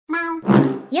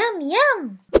Yum,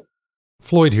 yum!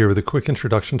 Floyd here with a quick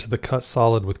introduction to the Cut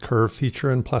Solid with Curve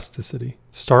feature in Plasticity.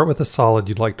 Start with a solid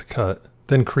you'd like to cut,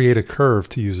 then create a curve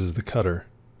to use as the cutter.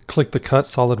 Click the Cut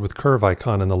Solid with Curve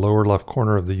icon in the lower left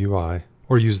corner of the UI,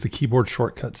 or use the keyboard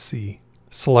shortcut C.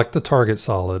 Select the target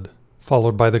solid,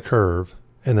 followed by the curve,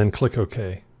 and then click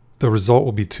OK. The result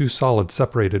will be two solids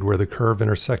separated where the curve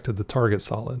intersected the target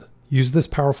solid. Use this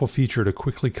powerful feature to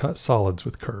quickly cut solids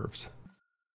with curves.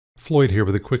 Floyd here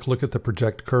with a quick look at the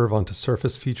Project Curve onto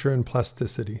Surface feature in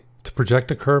Plasticity. To project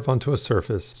a curve onto a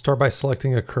surface, start by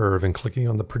selecting a curve and clicking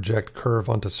on the Project Curve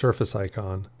onto Surface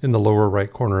icon in the lower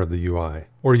right corner of the UI,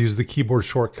 or use the keyboard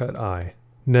shortcut I.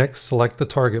 Next, select the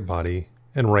target body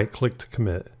and right-click to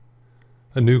commit.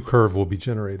 A new curve will be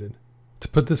generated. To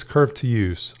put this curve to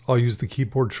use, I'll use the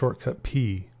keyboard shortcut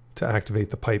P to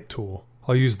activate the pipe tool.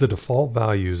 I'll use the default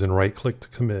values and right-click to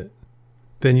commit.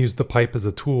 Then use the pipe as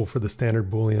a tool for the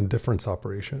standard Boolean difference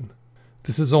operation.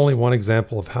 This is only one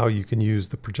example of how you can use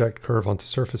the Project Curve onto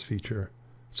Surface feature,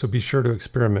 so be sure to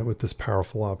experiment with this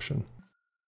powerful option.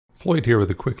 Floyd here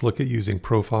with a quick look at using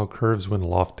profile curves when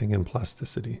lofting in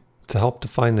Plasticity. To help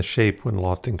define the shape when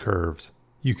lofting curves,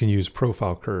 you can use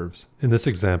profile curves. In this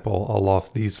example, I'll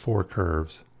loft these four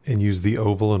curves and use the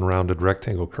oval and rounded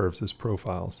rectangle curves as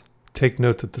profiles. Take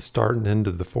note that the start and end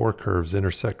of the four curves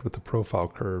intersect with the profile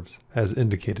curves, as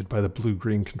indicated by the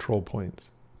blue-green control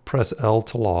points. Press L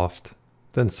to loft,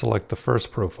 then select the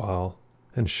first profile,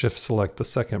 and shift-select the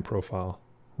second profile.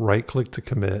 Right-click to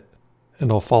commit,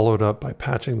 and I'll follow it up by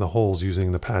patching the holes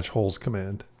using the Patch Holes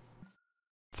command.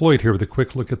 Floyd here with a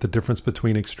quick look at the difference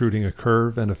between extruding a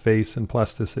curve and a face in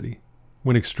Plasticity.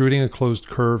 When extruding a closed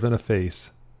curve and a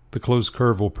face, the closed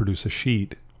curve will produce a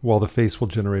sheet, while the face will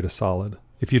generate a solid.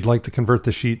 If you'd like to convert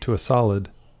the sheet to a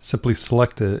solid, simply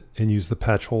select it and use the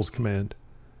Patch Holes command.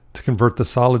 To convert the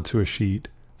solid to a sheet,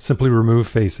 simply remove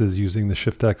faces using the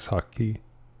Shift-X hotkey.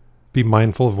 Be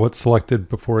mindful of what's selected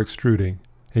before extruding,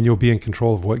 and you'll be in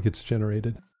control of what gets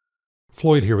generated.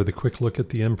 Floyd here with a quick look at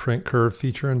the Imprint Curve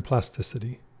feature in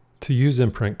Plasticity. To use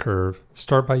Imprint Curve,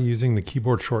 start by using the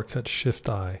keyboard shortcut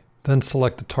Shift-I, then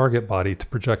select the target body to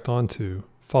project onto,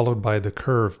 followed by the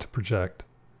curve to project,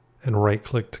 and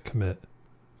right-click to commit.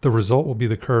 The result will be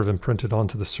the curve imprinted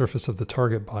onto the surface of the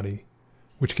target body,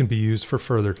 which can be used for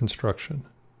further construction.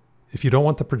 If you don't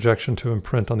want the projection to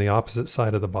imprint on the opposite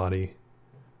side of the body,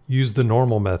 use the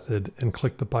normal method and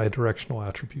click the bidirectional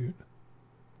attribute.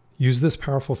 Use this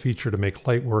powerful feature to make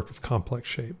light work of complex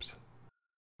shapes.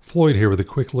 Floyd here with a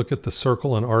quick look at the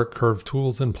Circle and Arc Curve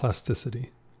tools in Plasticity.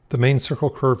 The main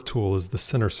Circle Curve tool is the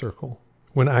center circle.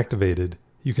 When activated,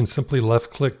 you can simply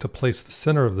left-click to place the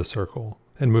center of the circle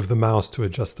and move the mouse to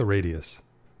adjust the radius.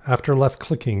 After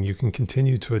left-clicking, you can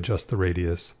continue to adjust the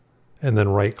radius, and then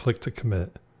right-click to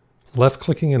commit.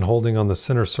 Left-clicking and holding on the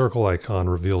center circle icon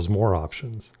reveals more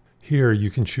options. Here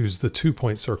you can choose the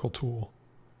two-point circle tool,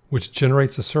 which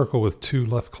generates a circle with two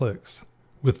left clicks,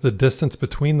 with the distance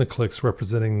between the clicks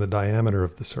representing the diameter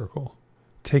of the circle.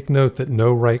 Take note that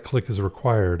no right-click is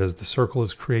required as the circle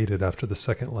is created after the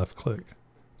second left-click.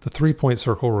 The three-point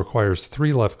circle requires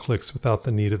 3 left clicks without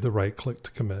the need of the right click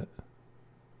to commit.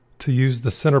 To use the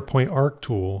Center Point Arc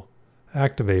tool,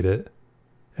 activate it,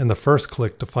 and the first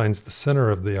click defines the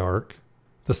center of the arc,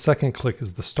 the second click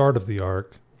is the start of the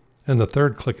arc, and the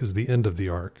third click is the end of the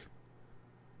arc.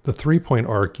 The three-point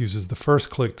arc uses the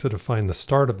first click to define the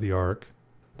start of the arc,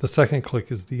 the second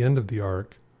click is the end of the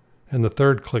arc, and the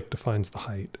third click defines the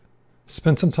height.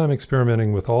 Spend some time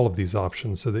experimenting with all of these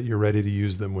options so that you're ready to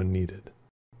use them when needed.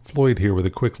 Floyd here with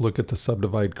a quick look at the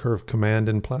Subdivide Curve command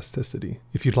in Plasticity.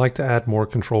 If you'd like to add more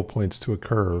control points to a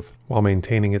curve while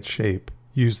maintaining its shape,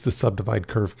 use the Subdivide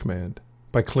Curve command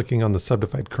by clicking on the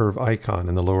Subdivide Curve icon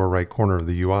in the lower right corner of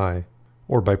the UI,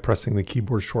 or by pressing the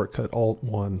keyboard shortcut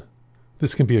Alt-1.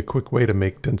 This can be a quick way to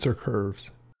make denser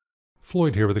curves.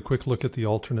 Floyd here with a quick look at the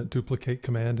Alternate Duplicate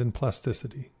command in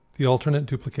Plasticity. The Alternate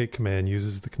Duplicate command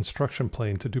uses the construction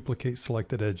plane to duplicate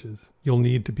selected edges. You'll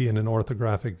need to be in an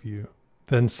orthographic view.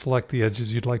 Then select the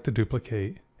edges you'd like to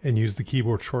duplicate and use the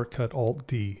keyboard shortcut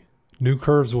Alt-D. New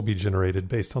curves will be generated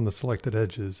based on the selected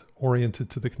edges oriented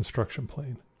to the construction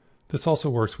plane. This also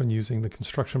works when using the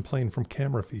construction plane from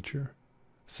camera feature.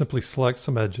 Simply select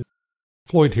some edges.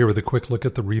 Floyd here with a quick look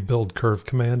at the Rebuild Curve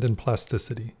command in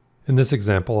Plasticity. In this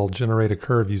example, I'll generate a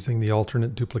curve using the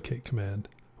Alternate Duplicate command.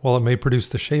 While it may produce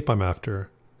the shape I'm after,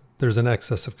 there's an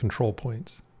excess of control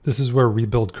points. This is where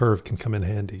Rebuild Curve can come in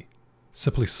handy.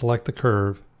 Simply select the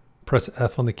curve, press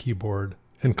F on the keyboard,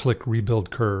 and click Rebuild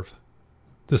Curve.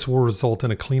 This will result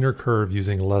in a cleaner curve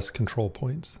using less control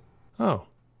points. Oh,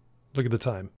 look at the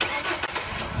time.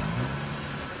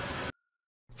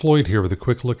 Floyd here with a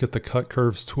quick look at the Cut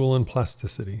Curves tool in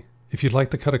Plasticity. If you'd like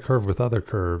to cut a curve with other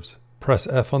curves, press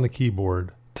F on the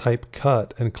keyboard, type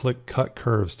Cut and click Cut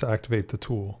Curves to activate the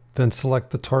tool. Then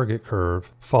select the target curve,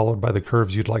 followed by the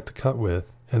curves you'd like to cut with,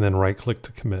 and then right-click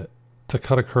to commit. To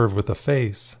cut a curve with a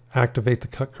face, activate the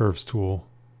Cut Curves tool,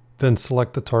 then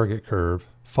select the target curve,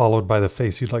 followed by the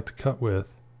face you'd like to cut with,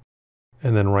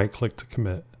 and then right-click to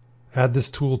commit. Add this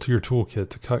tool to your toolkit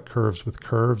to cut curves with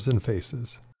curves and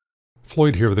faces.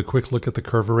 Floyd here with a quick look at the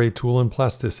Curve Array tool in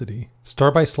Plasticity.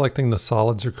 Start by selecting the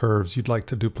solids or curves you'd like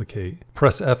to duplicate.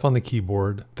 Press F on the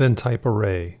keyboard, then type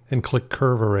Array, and click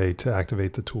Curve Array to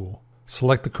activate the tool.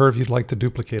 Select the curve you'd like to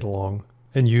duplicate along,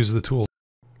 and use the tool.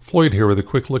 Floyd here with a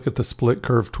quick look at the Split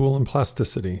Curve tool in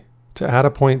Plasticity. To add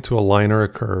a point to a line or a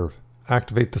curve,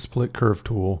 activate the Split Curve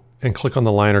tool, and click on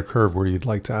the line or curve where you'd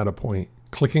like to add a point.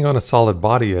 Clicking on a solid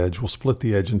body edge will split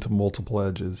the edge into multiple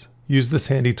edges. Use this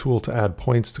handy tool to add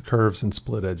points to curves and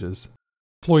split edges.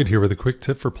 Floyd here with a quick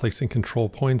tip for placing control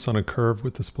points on a curve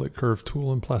with the Split Curve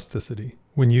tool in Plasticity.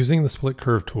 When using the Split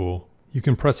Curve tool, you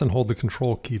can press and hold the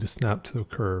control key to snap to the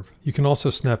curve. You can also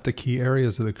snap to key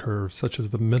areas of the curve, such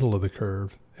as the middle of the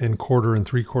curve and 1/4 and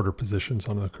 3/4 positions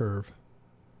on the curve.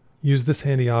 Use this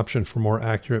handy option for more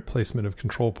accurate placement of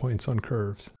control points on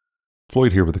curves.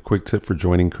 Floyd here with a quick tip for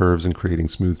joining curves and creating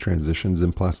smooth transitions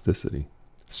in Plasticity.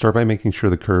 Start by making sure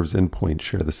the curve's endpoints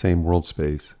share the same world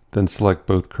space, then select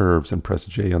both curves and press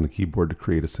J on the keyboard to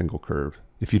create a single curve.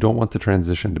 If you don't want the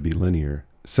transition to be linear,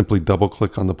 simply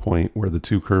double-click on the point where the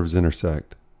two curves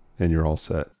intersect, and you're all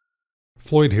set.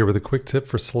 Floyd here with a quick tip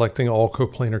for selecting all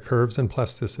coplanar curves in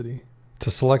Plasticity. To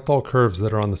select all curves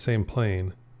that are on the same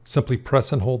plane, simply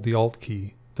press and hold the Alt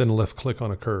key, then left-click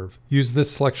on a curve. Use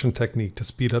this selection technique to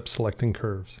speed up selecting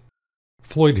curves.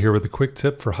 Floyd here with a quick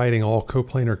tip for hiding all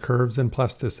coplanar curves in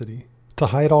Plasticity. To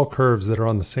hide all curves that are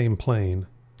on the same plane,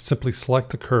 simply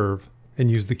select a curve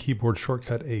and use the keyboard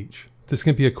shortcut H. This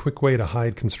can be a quick way to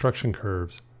hide construction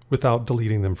curves without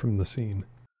deleting them from the scene.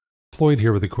 Floyd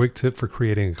here with a quick tip for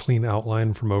creating a clean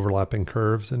outline from overlapping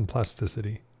curves in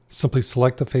Plasticity. Simply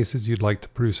select the faces you'd like to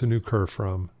produce a new curve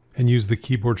from, and use the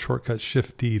keyboard shortcut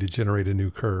Shift-D to generate a new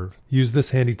curve. Use this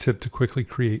handy tip to quickly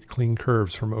create clean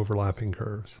curves from overlapping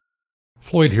curves.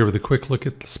 Floyd here with a quick look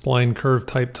at the Spline Curve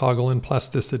type toggle in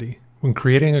Plasticity. When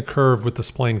creating a curve with the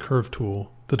Spline Curve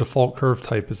tool, the default curve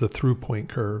type is a through point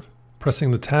curve.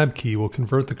 Pressing the Tab key will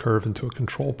convert the curve into a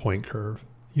control point curve.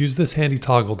 Use this handy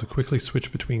toggle to quickly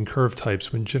switch between curve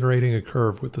types when generating a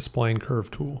curve with the Spline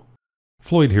Curve tool.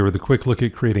 Floyd here with a quick look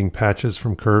at creating patches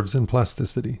from curves in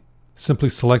Plasticity. Simply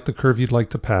select the curve you'd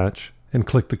like to patch, and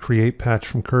click the Create Patch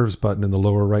from Curves button in the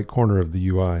lower right corner of the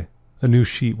UI. A new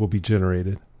sheet will be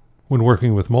generated. When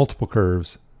working with multiple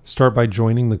curves, start by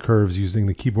joining the curves using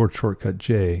the keyboard shortcut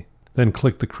J, then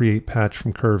click the Create Patch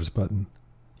from Curves button.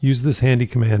 Use this handy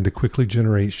command to quickly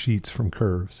generate sheets from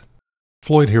curves.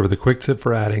 Floyd here with a quick tip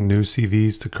for adding new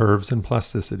CVs to curves in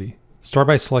Plasticity. Start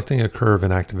by selecting a curve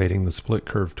and activating the Split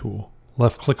Curve tool.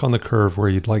 Left-click on the curve where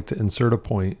you'd like to insert a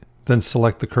point, then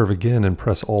select the curve again and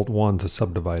press Alt-1 to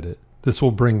subdivide it. This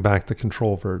will bring back the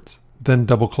control verts. Then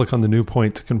double-click on the new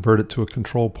point to convert it to a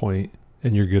control point,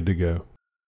 and you're good to go.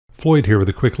 Floyd here with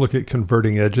a quick look at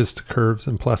converting edges to curves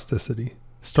in Plasticity.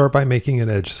 Start by making an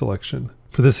edge selection.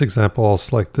 For this example, I'll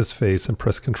select this face and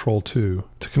press Ctrl 2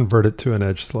 to convert it to an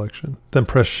edge selection. Then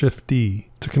press Shift-D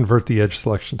to convert the edge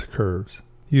selection to curves.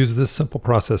 Use this simple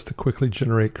process to quickly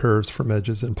generate curves from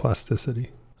edges in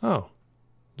Plasticity. Oh,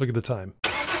 look at the time.